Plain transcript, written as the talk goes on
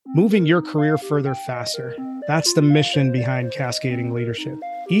moving your career further faster. That's the mission behind Cascading Leadership.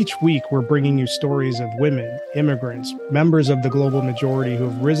 Each week, we're bringing you stories of women, immigrants, members of the global majority who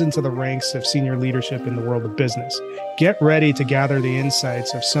have risen to the ranks of senior leadership in the world of business. Get ready to gather the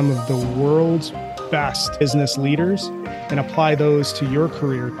insights of some of the world's best business leaders and apply those to your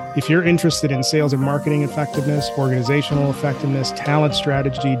career. If you're interested in sales and marketing effectiveness, organizational effectiveness, talent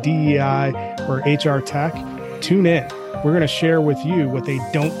strategy, DEI, or HR tech, tune in. We're going to share with you what they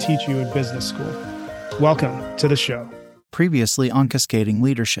don't teach you in business school. Welcome to the show. Previously on Cascading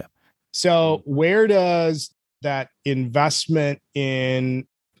Leadership. So where does that investment in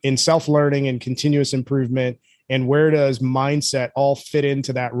self-learning and continuous improvement, and where does mindset all fit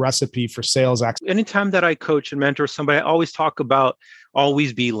into that recipe for sales excellence? Anytime that I coach and mentor somebody, I always talk about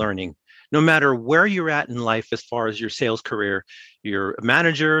always be learning. No matter where you're at in life as far as your sales career, you're a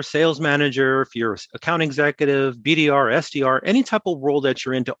manager, sales manager, if you're account executive, BDR, SDR, any type of role that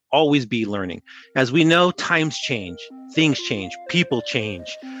you're in, to always be learning. As we know, times change, things change, people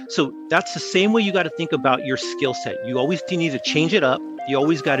change. So that's the same way you got to think about your skill set. You always need to change it up. You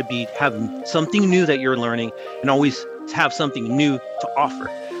always got to have something new that you're learning and always have something new to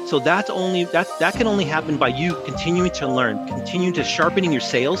offer. So that can only happen by you continuing to learn, continuing to sharpening your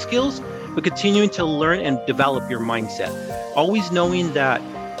sales skills, but continuing to learn and develop your mindset. Always knowing that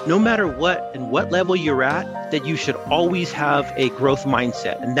no matter what and what level you're at, that you should always have a growth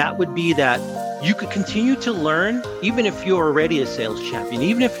mindset. And that would be that you could continue to learn, even if you're already a sales champion,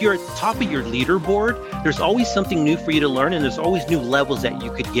 even if you're at the top of your leaderboard, there's always something new for you to learn, and there's always new levels that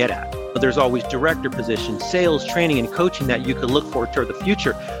you could get at. But there's always director positions, sales, training, and coaching that you could look forward to the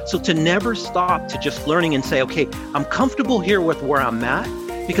future. So to never stop to just learning and say, okay, I'm comfortable here with where I'm at,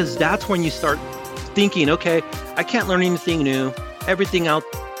 because that's when you start thinking, okay, I can't learn anything new. Everything out,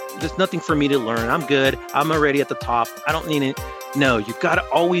 there's nothing for me to learn. I'm good. I'm already at the top. I don't need it. No, you've got to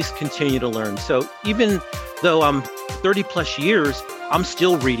always continue to learn. So even though I'm 30 plus years, I'm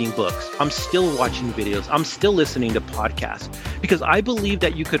still reading books. I'm still watching videos. I'm still listening to podcasts, because I believe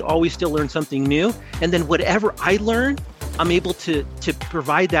that you could always still learn something new. And then whatever I learn, I'm able to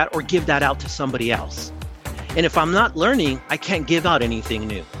provide that or give that out to somebody else. And if I'm not learning, I can't give out anything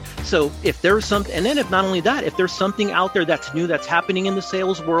new. So if there's something, and then if not only that, if there's something out there that's new, that's happening in the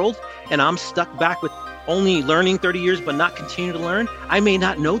sales world, and I'm stuck back with only learning 30 years, but not continue to learn, I may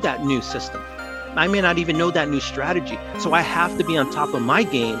not know that new system. I may not even know that new strategy. So I have to be on top of my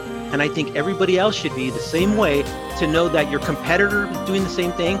game. And I think everybody else should be the same way, to know that your competitor is doing the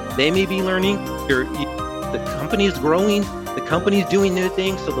same thing. They may be learning. The company is growing. The company's doing new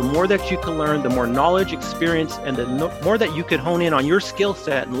things. So the more that you can learn, the more knowledge, experience, and the more that you could hone in on your skill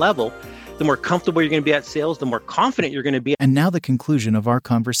set and level, the more comfortable you're going to be at sales, the more confident you're going to be. And now the conclusion of our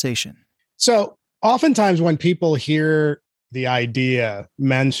conversation. So oftentimes when people hear the idea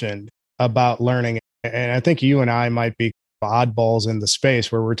mentioned about learning, and I think you and I might be oddballs in the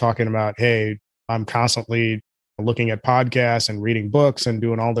space where we're talking about, hey, I'm constantly looking at podcasts and reading books and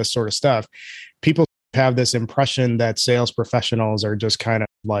doing all this sort of stuff. People have this impression that sales professionals are just kind of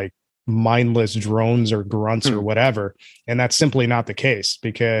like mindless drones or grunts or whatever. And that's simply not the case,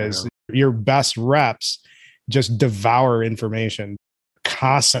 because your best reps just devour information,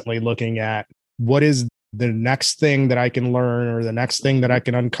 constantly looking at what is the next thing that I can learn or the next thing that I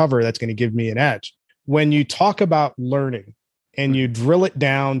can uncover that's going to give me an edge. When you talk about learning and you drill it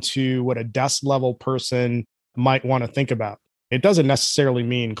down to what a desk level person might want to think about, it doesn't necessarily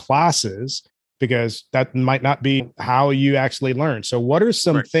mean classes, because that might not be how you actually learn. So what are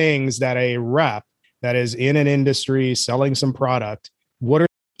some things that a rep that is in an industry selling some product, what are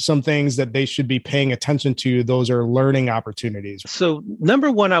some things that they should be paying attention to? Those are learning opportunities. So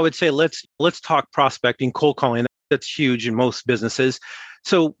number one, I would say, let's talk prospecting, cold calling. That's huge in most businesses.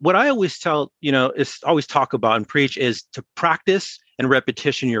 So what I always tell, is always talk about and preach is to practice and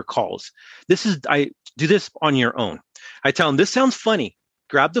repetition your calls. I do this on your own. I tell them, this sounds funny.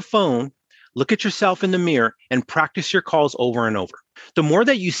 Grab the phone, look at yourself in the mirror, and practice your calls over and over. The more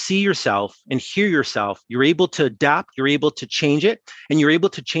that you see yourself and hear yourself, you're able to adapt, you're able to change it, and you're able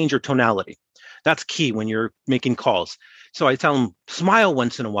to change your tonality. That's key when you're making calls. So I tell them, smile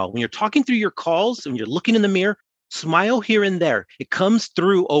once in a while. When you're talking through your calls and you're looking in the mirror, smile here and there. It comes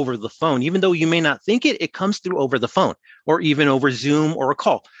through over the phone. Even though you may not think it, it comes through over the phone or even over Zoom or a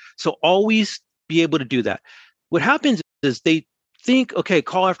call. So always be able to do that. What happens is they think, okay,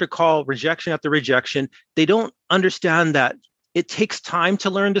 call after call, rejection after rejection. They don't understand that it takes time to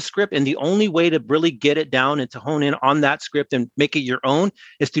learn the script. And the only way to really get it down and to hone in on that script and make it your own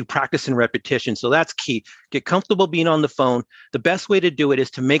is through practice and repetition. So that's key. Get comfortable being on the phone. The best way to do it is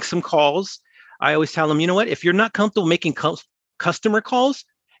to make some calls. I always tell them, you know what, if you're not comfortable making customer calls,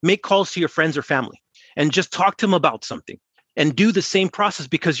 make calls to your friends or family and just talk to them about something and do the same process,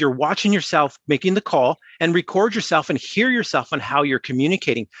 because you're watching yourself making the call, and record yourself and hear yourself on how you're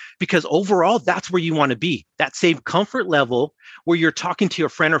communicating. Because overall, that's where you want to be. That same comfort level where you're talking to your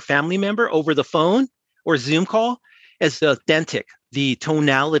friend or family member over the phone or Zoom call is authentic, the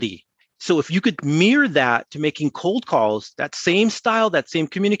tonality. So if you could mirror that to making cold calls, that same style, that same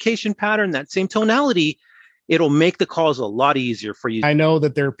communication pattern, that same tonality, it'll make the calls a lot easier for you. I know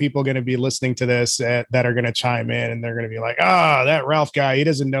that there are people going to be listening to this that are going to chime in, and they're going to be like, that Ralph guy, he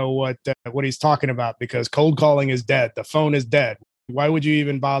doesn't know what he's talking about, because cold calling is dead. The phone is dead. Why would you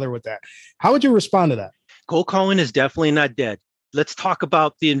even bother with that? How would you respond to that? Cold calling is definitely not dead. Let's talk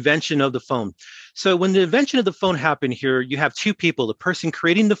about the invention of the phone. So when the invention of the phone happened here, you have two people, the person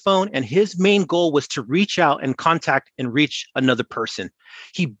creating the phone, and his main goal was to reach out and contact and reach another person.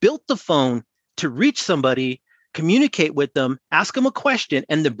 He built the phone to reach somebody, communicate with them, ask them a question,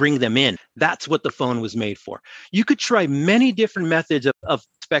 and to bring them in. That's what the phone was made for. You could try many different methods of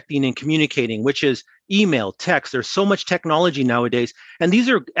expecting and communicating, which is email, text. There's so much technology nowadays. And these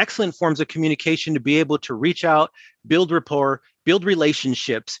are excellent forms of communication to be able to reach out, build rapport, build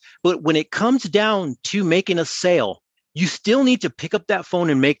relationships. But when it comes down to making a sale, you still need to pick up that phone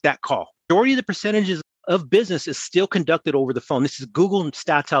and make that call. Majority of the percentages of business is still conducted over the phone. This is Google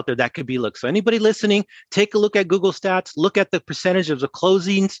stats out there that could be looked. So anybody listening, take a look at Google stats, look at the percentage of the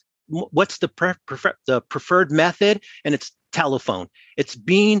closings. What's the preferred method? And it's telephone. It's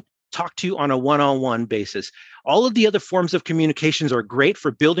being talked to on a one-on-one basis. All of the other forms of communications are great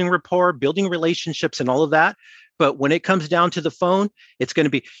for building rapport, building relationships, and all of that. But when it comes down to the phone, it's going to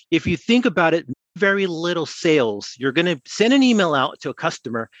be, if you think about it, very little sales. You're going to send an email out to a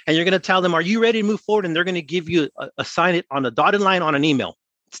customer and you're going to tell them, are you ready to move forward? And they're going to give you a sign it on a dotted line on an email.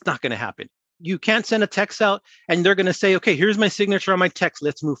 It's not going to happen. You can't send a text out and they're going to say, okay, here's my signature on my text.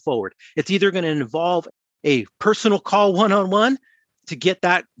 Let's move forward. It's either going to involve a personal call one-on-one to get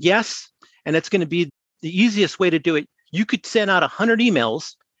that yes. And it's going to be the easiest way to do it. You could send out 100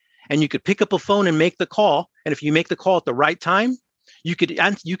 emails and you could pick up a phone and make the call. And if you make the call at the right time, you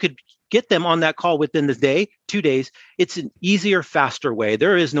could get them on that call within the day, 2 days. It's an easier, faster way.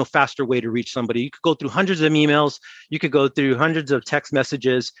 There is no faster way to reach somebody. You could go through hundreds of emails. You could go through hundreds of text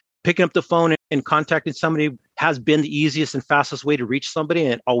messages. Picking up the phone and contacting somebody has been the easiest and fastest way to reach somebody,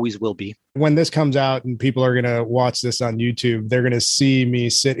 and it always will be. When this comes out and people are going to watch this on YouTube, they're going to see me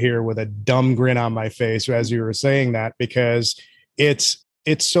sit here with a dumb grin on my face as you were saying that, because it's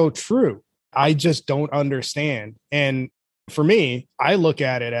so true. I just don't understand. And for me, I look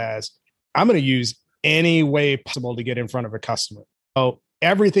at it as I'm going to use any way possible to get in front of a customer. So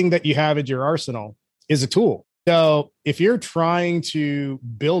everything that you have at your arsenal is a tool. So if you're trying to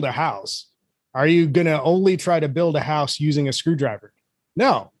build a house, are you going to only try to build a house using a screwdriver?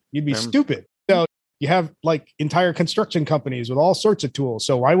 No, you'd be stupid. So you have like entire construction companies with all sorts of tools.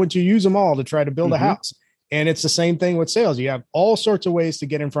 So why wouldn't you use them all to try to build a house? And it's the same thing with sales. You have all sorts of ways to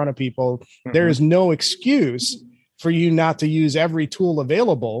get in front of people. There is no excuse for you not to use every tool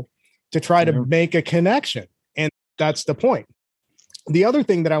available to try to make a connection. And that's the point. The other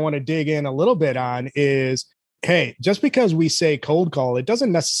thing that I want to dig in a little bit on is, hey, just because we say cold call, it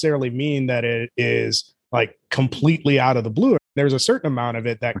doesn't necessarily mean that it is like completely out of the blue. There's a certain amount of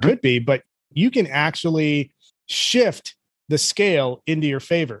it that could be, but you can actually shift the scale into your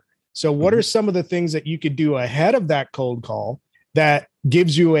favor. So what are some of the things that you could do ahead of that cold call that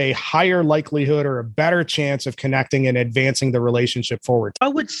gives you a higher likelihood or a better chance of connecting and advancing the relationship forward? I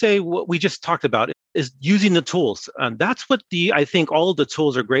would say what we just talked about is using the tools. That's what I think all of the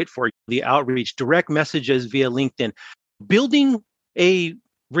tools are great for. The outreach, direct messages via LinkedIn, building a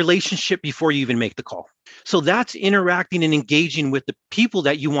relationship before you even make the call. So that's interacting and engaging with the people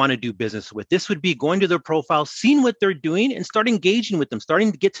that you want to do business with. This would be going to their profile, seeing what they're doing and start engaging with them,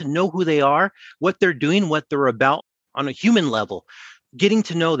 starting to get to know who they are, what they're doing, what they're about on a human level, getting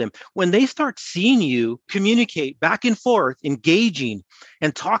to know them. When they start seeing you communicate back and forth, engaging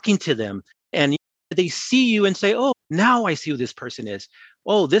and talking to them, and they see you and say, oh, now I see who this person is.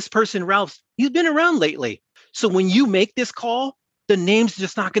 Oh, this person, Ralph, he's been around lately. So when you make this call, the name's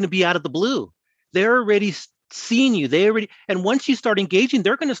just not going to be out of the blue. They're already seeing you. And once you start engaging,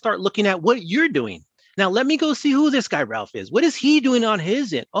 they're going to start looking at what you're doing. Now, let me go see who this guy Ralph is. What is he doing on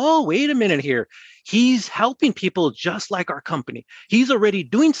his end? Oh, wait a minute here. He's helping people just like our company. He's already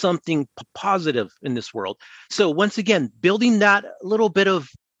doing something positive in this world. So once again, building that little bit of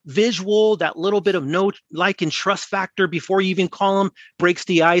visual, that little bit of know, like, and trust factor before you even call them breaks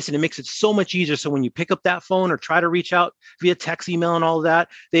the ice, and it makes it so much easier. So when you pick up that phone or try to reach out via text, email, and all of that,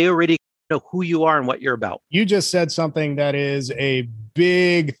 they already know who you are and what you're about. You just said something that is a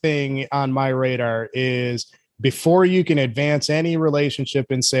big thing on my radar is before you can advance any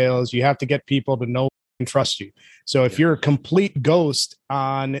relationship in sales, you have to get people to know and trust you. So if you're a complete ghost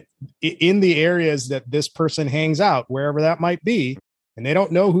in the areas that this person hangs out, wherever that might be, and they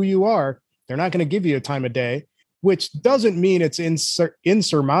don't know who you are, they're not going to give you a time of day, which doesn't mean it's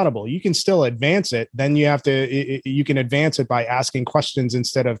insurmountable. You can still advance it. Then you can advance it by asking questions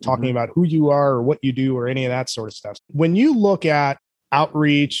instead of talking about who you are or what you do or any of that sort of stuff. When you look at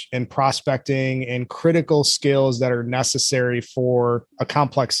outreach and prospecting and critical skills that are necessary for a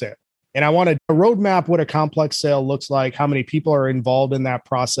complex sale, and I want a roadmap what a complex sale looks like, how many people are involved in that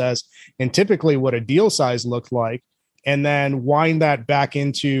process, and typically what a deal size looks like, and then wind that back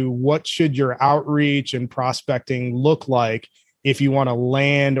into what should your outreach and prospecting look like if you want to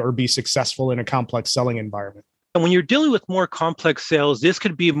land or be successful in a complex selling environment. And when you're dealing with more complex sales, this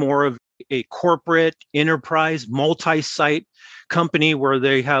could be more of a corporate enterprise, multi-site company where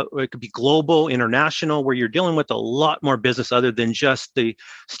it could be global, international, where you're dealing with a lot more business other than just the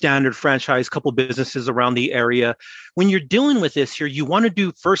standard franchise, couple businesses around the area. When you're dealing with this here, you want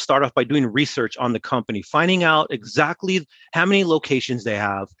to start off by doing research on the company, finding out exactly how many locations they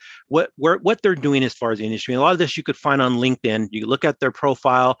have, what they're doing as far as the industry. And a lot of this you could find on LinkedIn. You look at their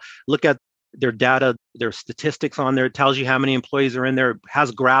profile, look at their data, their statistics on there. It tells you how many employees are in there,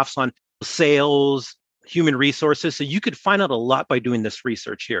 has graphs on sales, human resources. So you could find out a lot by doing this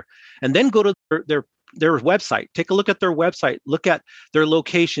research here. And then go to their website. Take a look at their website. Look at their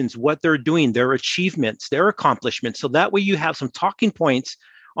locations, what they're doing, their achievements, their accomplishments. So that way you have some talking points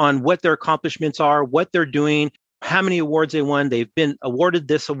on what their accomplishments are, what they're doing, how many awards they won, they've been awarded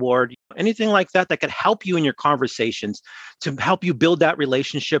this award, anything like that could help you in your conversations to help you build that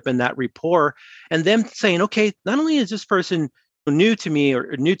relationship and that rapport. And then saying, okay, not only is this person new to me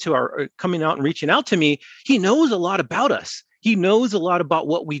or new to our coming out and reaching out to me, he knows a lot about us. He knows a lot about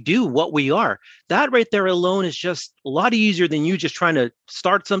what we do, what we are. That right there alone is just a lot easier than you just trying to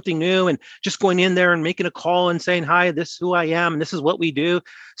start something new and just going in there and making a call and saying, hi, this is who I am and this is what we do.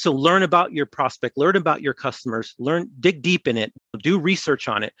 So learn about your prospect, learn about your customers, dig deep in it, do research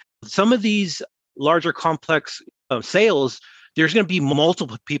on it. Some of these larger complex sales, there's going to be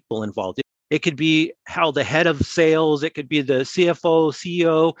multiple people involved. It could be how the head of sales, it could be the CFO,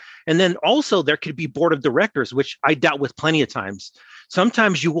 CEO, and then also there could be board of directors, which I dealt with plenty of times.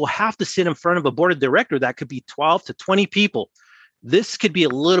 Sometimes you will have to sit in front of a board of director that could be 12 to 20 people. This could be a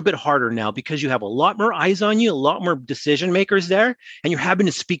little bit harder now because you have a lot more eyes on you, a lot more decision makers there, and you're having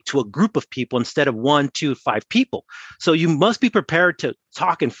to speak to a group of people instead of 1, 2, 5 people. So you must be prepared to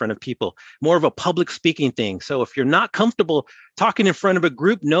talk in front of people, more of a public speaking thing. So if you're not comfortable talking in front of a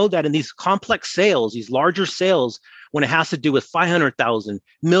group, know that in these complex sales, these larger sales, when it has to do with $500,000, $1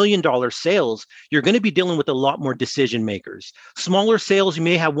 million sales, you're going to be dealing with a lot more decision makers. Smaller sales, you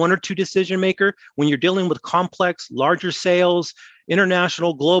may have 1 or 2 decision maker. When you're dealing with complex, larger sales,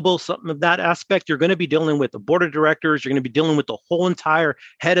 international, global, something of that aspect, you're going to be dealing with the board of directors. You're going to be dealing with the whole entire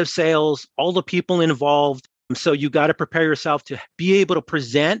head of sales, all the people involved. So you got to prepare yourself to be able to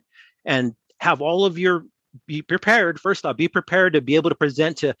present and have all of your be prepared. First off, be prepared to be able to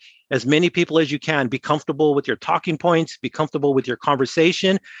present to as many people as you can. Be comfortable with your talking points, be comfortable with your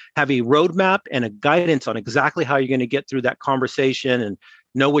conversation, have a roadmap and a guidance on exactly how you're going to get through that conversation and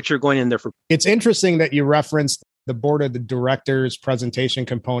know what you're going in there for. It's interesting that you referenced the board of the directors presentation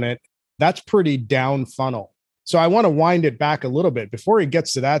component. That's pretty down funnel. So I want to wind it back a little bit. Before it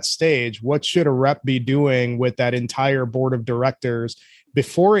gets to that stage, what should a rep be doing with that entire board of directors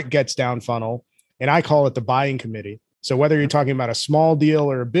before it gets down funnel? And I call it the buying committee. So whether you're talking about a small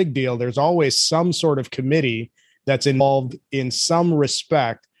deal or a big deal, there's always some sort of committee that's involved in some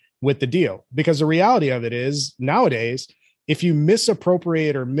respect with the deal. Because the reality of it is nowadays, if you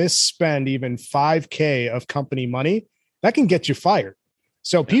misappropriate or misspend even $5,000 of company money, that can get you fired.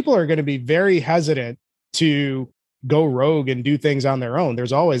 So people are going to be very hesitant to go rogue and do things on their own.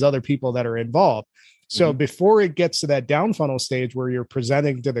 There's always other people that are involved. So before it gets to that down funnel stage where you're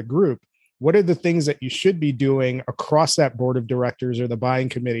presenting to the group, what are the things that you should be doing across that board of directors or the buying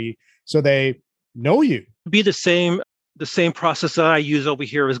committee so they know you? Be the same process that I use over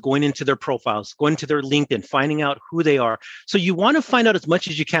here is going into their profiles, going to their LinkedIn, finding out who they are. So you want to find out as much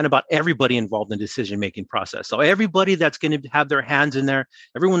as you can about everybody involved in the decision-making process. So everybody that's going to have their hands in there,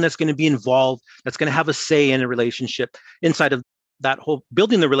 everyone that's going to be involved, that's going to have a say in a relationship inside of that whole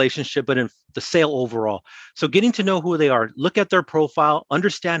building the relationship, but in the sale overall. So getting to know who they are, look at their profile,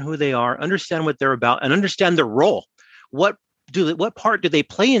 understand who they are, understand what they're about, and understand their role. What part do they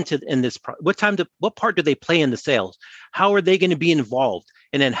play in this? What part do they play in the sales? How are they going to be involved?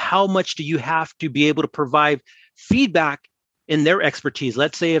 And then how much do you have to be able to provide feedback in their expertise.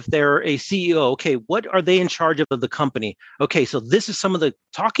 Let's say if they're a CEO, okay, what are they in charge of the company? Okay, so this is some of the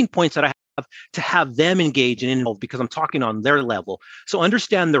talking points that I have to have them engage and involved because I'm talking on their level. So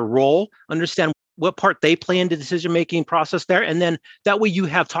understand their role, understand what part they play in the decision-making process there. And then that way you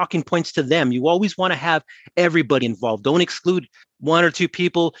have talking points to them. You always want to have everybody involved. Don't exclude one or two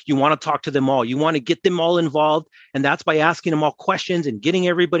people. You want to talk to them all. You want to get them all involved. And that's by asking them all questions and getting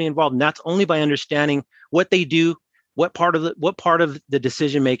everybody involved. And that's only by understanding what they do, what part of the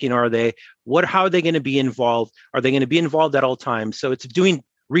decision-making are they, how are they going to be involved? Are they going to be involved at all times? So it's doing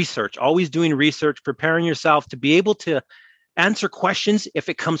research, always doing research, preparing yourself to be able to answer questions if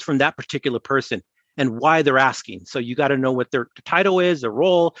it comes from that particular person and why they're asking. So you got to know what their title is, their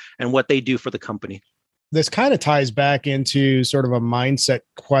role, and what they do for the company. This kind of ties back into sort of a mindset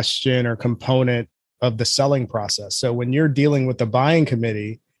question or component of the selling process. So when you're dealing with the buying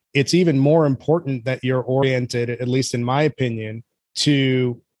committee, it's even more important that you're oriented, at least in my opinion,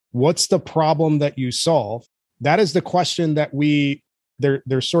 to what's the problem that you solve. That is the question that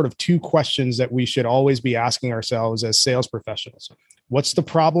there's sort of two questions that we should always be asking ourselves as sales professionals. What's the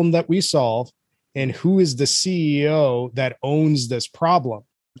problem that we solve? And who is the CEO that owns this problem?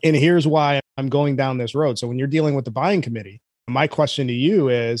 And here's why I'm going down this road. So when you're dealing with the buying committee, my question to you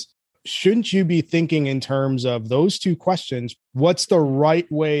is, shouldn't you be thinking in terms of those two questions? What's the right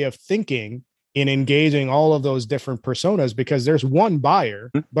way of thinking in engaging all of those different personas? Because there's one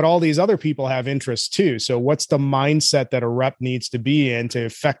buyer, but all these other people have interests too. So what's the mindset that a rep needs to be in to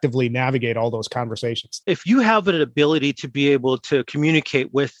effectively navigate all those conversations? If you have an ability to be able to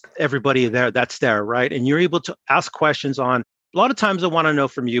communicate with everybody that's there, right? And you're able to ask questions on, a lot of times I want to know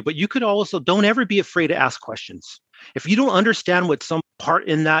from you, but you could also, don't ever be afraid to ask questions. If you don't understand what some part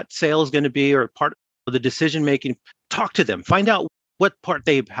in that sale is going to be or part of the decision-making, talk to them, find out what part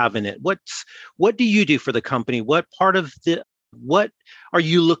they have in it. What do you do for the company? What are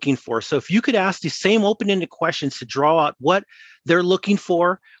you looking for? So if you could ask these same open-ended questions to draw out what they're looking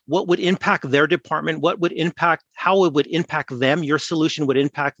for, what would impact their department, how it would impact them, your solution would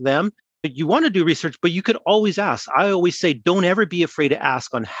impact them. You want to do research, but you could always ask. I always say, don't ever be afraid to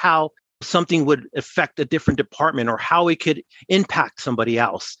ask on how something would affect a different department or how it could impact somebody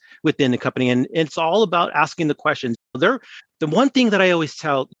else within the company. And it's all about asking the questions. The one thing that I always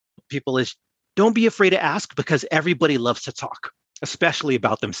tell people is don't be afraid to ask because everybody loves to talk, especially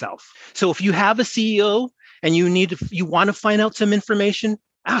about themselves. So if you have a CEO and you want to find out some information,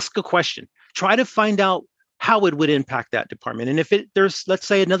 ask a question. Try to find out how it would impact that department. And if there's, let's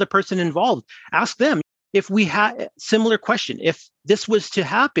say, another person involved, ask them. If we had similar question, if this was to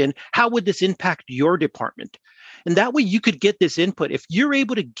happen, how would this impact your department? And that way you could get this input. If you're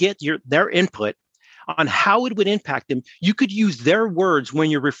able to get their input on how it would impact them, you could use their words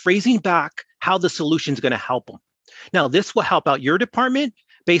when you're rephrasing back how the solution is going to help them. Now, this will help out your department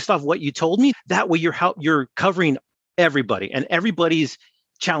based off what you told me. That way you're covering everybody and everybody's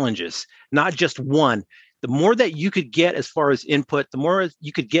challenges, not just one. The more that you could get as far as input, the more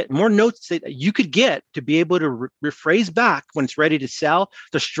you could get, more notes that you could get to be able to rephrase back when it's ready to sell,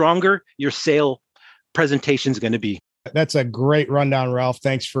 the stronger your sale presentation is going to be. That's a great rundown, Ralph.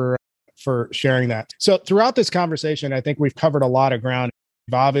 Thanks for sharing that. So throughout this conversation, I think we've covered a lot of ground.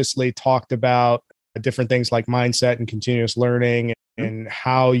 We've obviously talked about different things like mindset and continuous learning and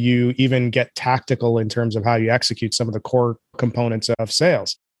how you even get tactical in terms of how you execute some of the core components of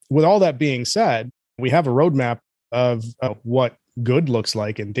sales. With all that being said, we have a roadmap of what good looks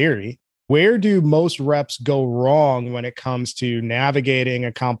like in theory. Where do most reps go wrong when it comes to navigating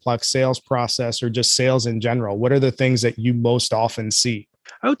a complex sales process or just sales in general? What are the things that you most often see?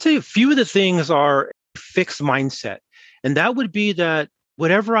 I would say a few of the things are fixed mindset. And that would be that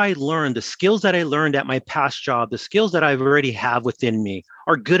whatever I learned, the skills that I learned at my past job, the skills that I already have within me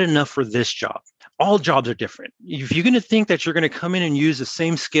are good enough for this job. All jobs are different. If you're going to think that you're going to come in and use the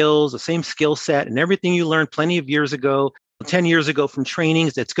same skills, the same skill set, and everything you learned plenty of years ago, 10 years ago from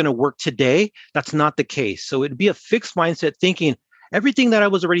trainings, that's going to work today, that's not the case. So it'd be a fixed mindset thinking everything that I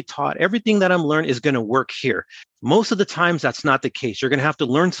was already taught, everything that I'm learned is going to work here. Most of the times, that's not the case. You're going to have to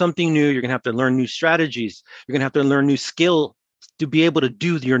learn something new. You're going to have to learn new strategies. You're going to have to learn new skill to be able to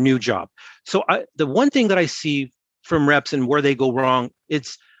do your new job. So the one thing that I see from reps and where they go wrong,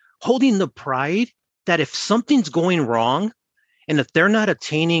 it's holding the pride that if something's going wrong and if they're not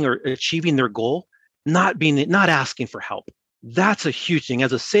attaining or achieving their goal, not asking for help. That's a huge thing.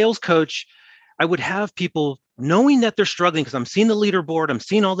 As a sales coach, I would have people knowing that they're struggling because I'm seeing the leaderboard, I'm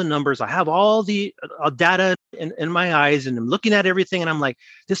seeing all the numbers, I have all the data in my eyes and I'm looking at everything and I'm like,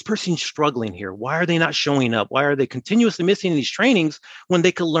 this person's struggling here. Why are they not showing up? Why are they continuously missing these trainings when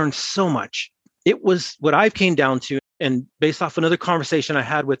they could learn so much? It was what I came down to. and based off another conversation I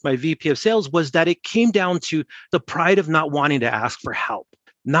had with my VP of sales, was that it came down to the pride of not wanting to ask for help,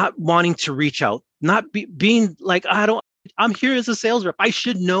 not wanting to reach out, not being like, I'm here as a sales rep. I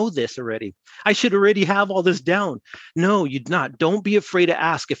should know this already. I should already have all this down. No, you'd not. Don't be afraid to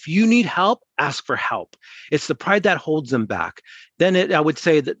ask. If you need help, ask for help. It's the pride that holds them back. Then I would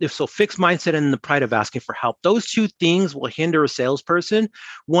say that fixed mindset and the pride of asking for help, those two things will hinder a salesperson.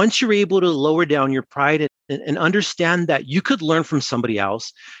 Once you're able to lower down your pride and understand that you could learn from somebody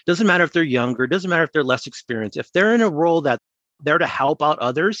else, doesn't matter if they're younger, doesn't matter if they're less experienced. If they're in a role that they're to help out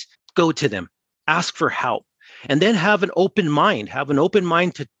others, go to them, ask for help. And then have an open mind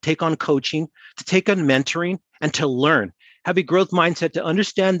to take on coaching, to take on mentoring, and to learn. Have a growth mindset to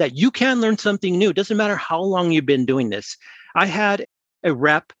understand that you can learn something new. It doesn't matter how long you've been doing this. I had a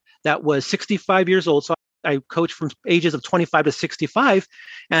rep that was 65 years old. So I coached from ages of 25 to 65,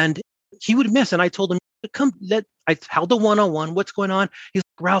 and he would miss. And I told him, I held a one-on-one. What's going on? He's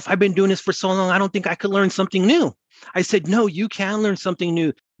like, Ralph, I've been doing this for so long. I don't think I could learn something new. I said, no, you can learn something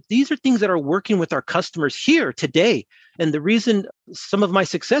new. These are things that are working with our customers here today. And the reason some of my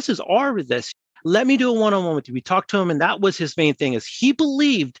successes are this, let me do a one-on-one with you. We talked to him, and that was his main thing, is he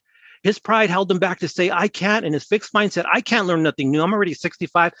believed his pride held him back to say, I can't. And his fixed mindset, I can't learn nothing new. I'm already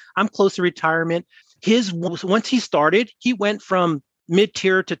 65. I'm close to retirement. Once he started, he went from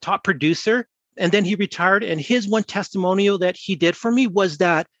mid-tier to top producer, and then he retired. And his one testimonial that he did for me was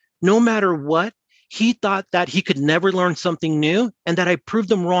that no matter what, he thought that he could never learn something new, and that I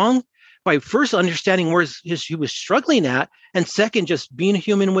proved him wrong by first understanding where he was struggling at, and second, just being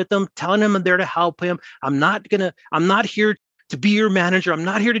human with him, telling him I'm there to help him. I'm not here to be your manager. I'm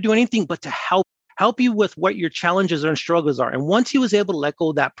not here to do anything but to help you with what your challenges and struggles are. And once he was able to let go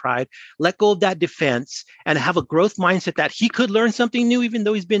of that pride, let go of that defense, and have a growth mindset that he could learn something new, even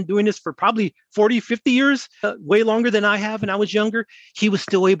though he's been doing this for probably 40, 50 years, way longer than I have, and I was younger, he was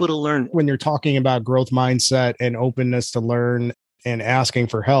still able to learn. When you're talking about growth mindset and openness to learn and asking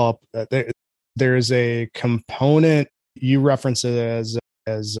for help, there's a component you reference it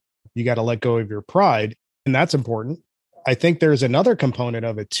as you got to let go of your pride, and that's important. I think there's another component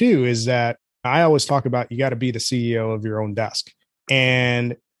of it too, is that I always talk about you got to be the CEO of your own desk.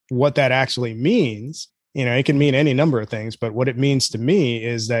 And what that actually means, it can mean any number of things, but what it means to me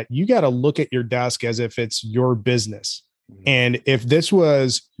is that you got to look at your desk as if it's your business. And if this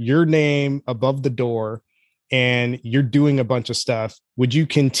was your name above the door and you're doing a bunch of stuff, would you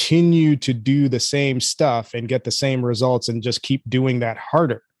continue to do the same stuff and get the same results and just keep doing that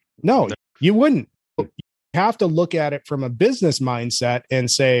harder? No, you wouldn't. Have to look at it from a business mindset and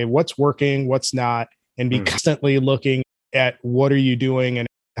say what's working, what's not, and be constantly looking at what are you doing and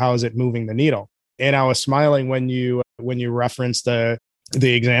how is it moving the needle. And I was smiling when you referenced the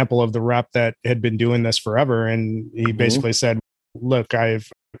example of the rep that had been doing this forever, and he basically said, "Look, I've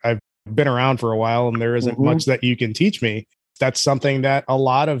been around for a while, and there isn't much that you can teach me." That's something that a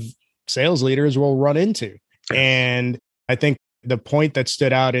lot of sales leaders will run into, and I think the point that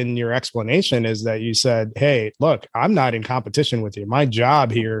stood out in your explanation is that you said, hey, look, I'm not in competition with you. My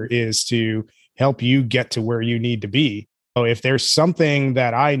job here is to help you get to where you need to be. So if there's something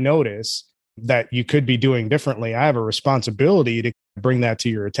that I notice that you could be doing differently, I have a responsibility to bring that to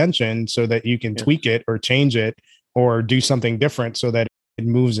your attention so that you can tweak it or change it or do something different so that it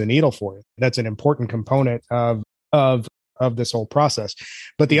moves the needle for you. That's an important component of this whole process.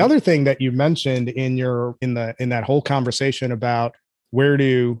 But the other thing that you mentioned in that whole conversation about where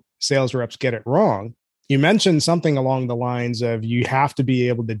do sales reps get it wrong, you mentioned something along the lines of you have to be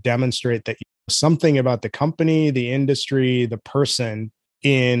able to demonstrate that you know something about the company, the industry, the person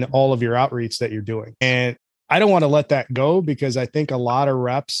in all of your outreach that you're doing. And I don't want to let that go because I think a lot of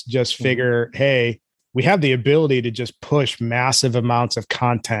reps just figure, hey, we have the ability to just push massive amounts of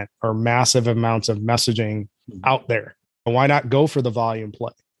content or massive amounts of messaging out there. Why not go for the volume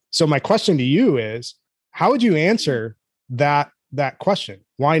play? So my question to you is, how would you answer that question?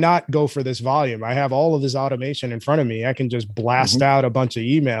 Why not go for this volume? I have all of this automation in front of me. I can just blast out a bunch of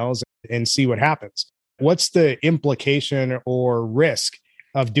emails and see what happens. What's the implication or risk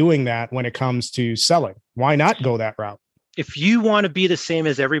of doing that when it comes to selling? Why not go that route? If you want to be the same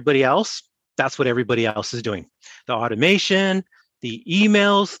as everybody else, that's what everybody else is doing. The automation, the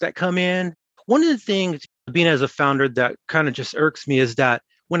emails that come in. One of the things being as a founder that kind of just irks me is that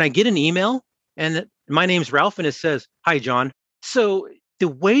when I get an email and my name's Ralph and it says, "Hi, John." So the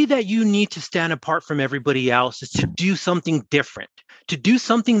way that you need to stand apart from everybody else is to do something different, to do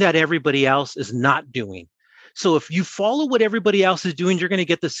something that everybody else is not doing. So if you follow what everybody else is doing, you're going to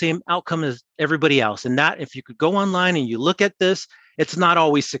get the same outcome as everybody else. And that if you could go online and you look at this, it's not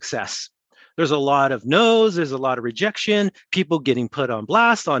always success. There's a lot of no's, there's a lot of rejection, people getting put on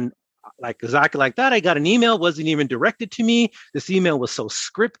blast on like exactly like that. I got an email, wasn't even directed to me. This email was so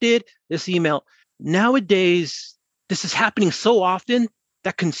scripted. This email, nowadays, this is happening so often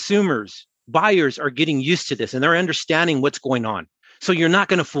that consumers, buyers are getting used to this and they're understanding what's going on. So you're not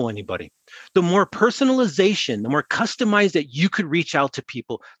going to fool anybody. The more personalization, the more customized that you could reach out to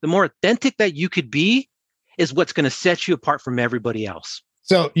people, the more authentic that you could be is what's going to set you apart from everybody else.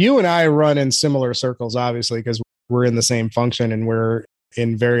 So you and I run in similar circles, obviously, because we're in the same function and we're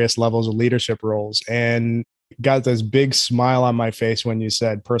in various levels of leadership roles. And got this big smile on my face when you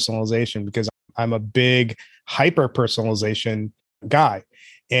said personalization, because I'm a big hyper personalization guy.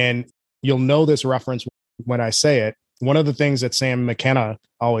 And you'll know this reference when I say it. One of the things that Samantha McKenna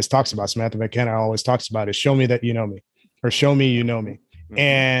always talks about is show me that you know me, or show me you know me. Mm-hmm.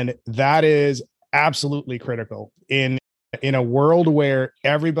 And that is absolutely critical in a world where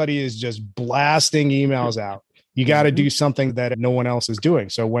everybody is just blasting emails out. You got to do something that no one else is doing.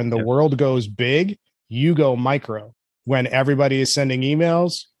 So when the world goes big, you go micro. When everybody is sending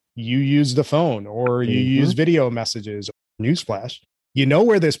emails, you use the phone or you use video messages. Newsflash, you know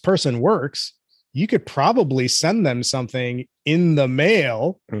where this person works. You could probably send them something in the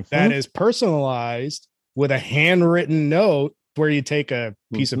mail that is personalized with a handwritten note where you take a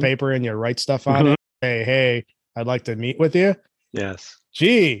piece of paper and you write stuff on it. Hey, I'd like to meet with you. Yes.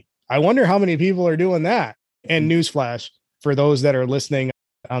 Gee, I wonder how many people are doing that. And newsflash, for those that are listening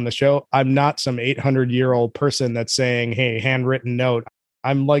on the show, I'm not some 800-year-old person that's saying, hey, handwritten note.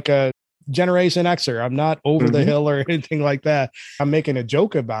 I'm like a Generation Xer. I'm not over the hill or anything like that. I'm making a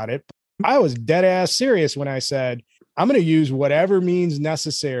joke about it. I was dead ass serious when I said, I'm going to use whatever means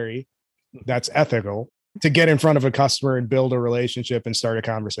necessary that's ethical to get in front of a customer and build a relationship and start a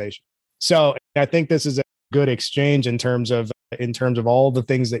conversation. So I think this is a good exchange in terms of all the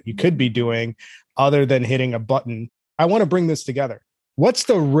things that you could be doing other than hitting a button. I want to bring this together. What's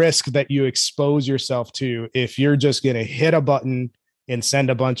the risk that you expose yourself to if you're just going to hit a button and send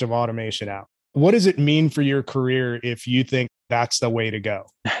a bunch of automation out? What does it mean for your career if you think that's the way to go?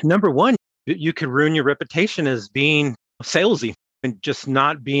 Number one, you could ruin your reputation as being salesy and just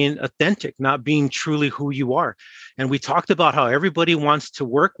not being authentic, not being truly who you are. And we talked about how everybody wants to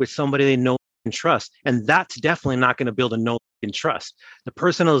work with somebody they know and trust. And that's definitely not going to build a know and trust. The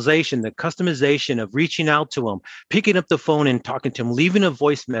personalization, the customization of reaching out to them, picking up the phone and talking to them, leaving a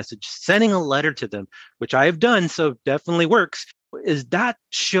voice message, sending a letter to them, which I have done, so definitely works, is that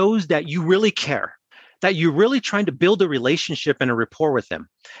shows that you really care, that you're really trying to build a relationship and a rapport with them,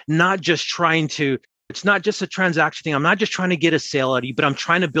 not just trying to, it's not just a transaction thing. I'm not just trying to get a sale out of you, but I'm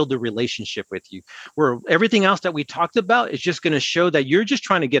trying to build a relationship with you, where everything else that we talked about is just going to show that you're just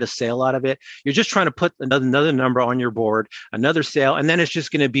trying to get a sale out of it. You're just trying to put another number on your board, another sale, and then it's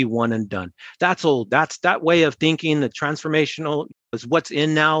just going to be one and done. That's old. That's that way of thinking. The transformational is what's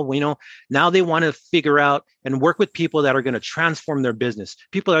in now. Now they want to figure out and work with people that are going to transform their business,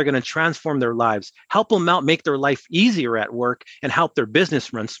 people that are going to transform their lives, help them out, make their life easier at work, and help their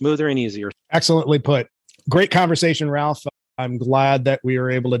business run smoother and easier. Excellently put. Great conversation, Ralph. I'm glad that we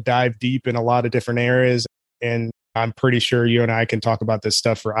were able to dive deep in a lot of different areas. And I'm pretty sure you and I can talk about this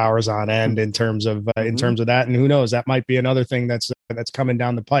stuff for hours on end in terms of that. And who knows, that might be another thing that's coming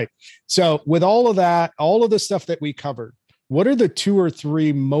down the pipe. So with all of that, all of the stuff that we covered, what are the 2 or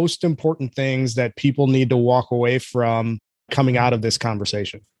 3 most important things that people need to walk away from coming out of this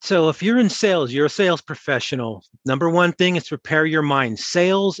conversation? So if you're in sales, you're a sales professional. Number one thing is prepare your mind.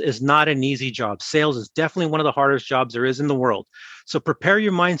 Sales is not an easy job. Sales is definitely one of the hardest jobs there is in the world. So prepare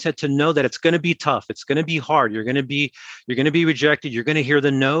your mindset to know that it's going to be tough. It's going to be hard. You're going to be rejected. You're going to hear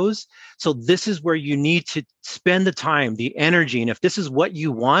the no's. So this is where you need to spend the time, the energy. And if this is what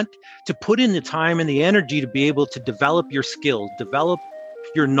you want, to put in the time and the energy to be able to develop your skills, develop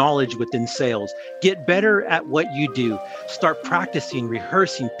your knowledge within sales, get better at what you do, start practicing,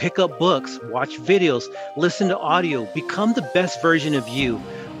 rehearsing, pick up books, watch videos, listen to audio, become the best version of you.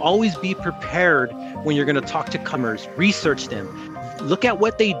 Always be prepared when you're going to talk to customers, research them, look at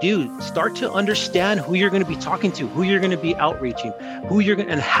what they do, start to understand who you're going to be talking to, who you're going to be outreaching,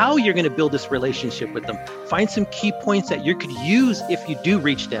 and how you're going to build this relationship with them. Find some key points that you could use if you do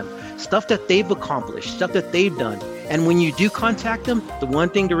reach them, stuff that they've accomplished, stuff that they've done. And when you do contact them, the one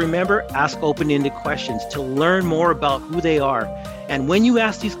thing to remember, ask open-ended questions to learn more about who they are. And when you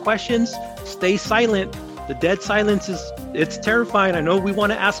ask these questions, stay silent. The dead silence it's terrifying. I know we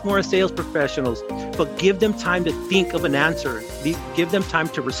want to ask more sales professionals, but give them time to think of an answer. Give them time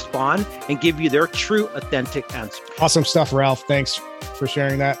to respond and give you their true, authentic answer. Awesome stuff, Ralph. Thanks for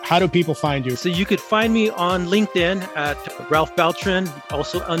sharing that. How do people find you? So you could find me on LinkedIn at Ralph Beltran,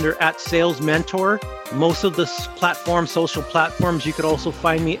 also under at Sales Mentor. Most of the social platforms, you could also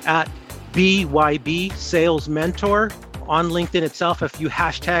find me at BYB Sales Mentor. On LinkedIn itself, if you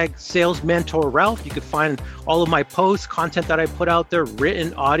hashtag Sales Mentor Ralph, you could find all of my posts, content that I put out there,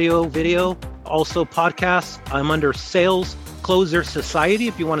 written, audio, video, also podcasts. I'm under Sales Closer Society.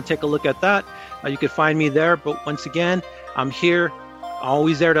 If you want to take a look at that, you could find me there. But once again, I'm here,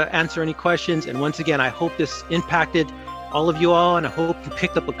 always there to answer any questions. And once again, I hope this impacted all of you all, and I hope you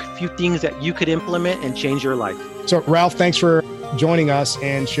picked up a few things that you could implement and change your life. So Ralph, thanks for joining us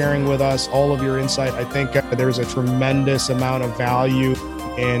and sharing with us all of your insight. I think there's a tremendous amount of value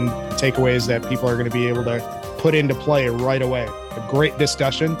and takeaways that people are going to be able to put into play right away. A great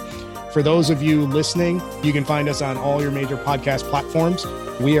discussion. For those of you listening, you can find us on all your major podcast platforms.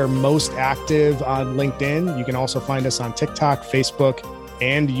 We are most active on LinkedIn. You can also find us on TikTok, Facebook,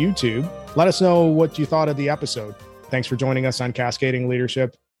 and YouTube. Let us know what you thought of the episode. Thanks for joining us on Cascading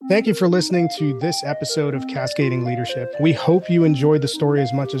Leadership. Thank you for listening to this episode of Cascading Leadership. We hope you enjoyed the story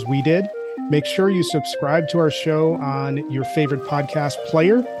as much as we did. Make sure you subscribe to our show on your favorite podcast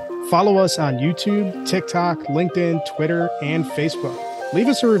player. Follow us on YouTube, TikTok, LinkedIn, Twitter, and Facebook. Leave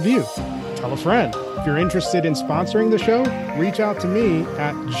us a review. Tell a friend. If you're interested in sponsoring the show, reach out to me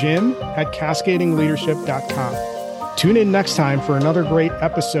at jim@cascadingleadership.com. Tune in next time for another great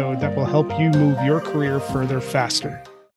episode that will help you move your career further faster.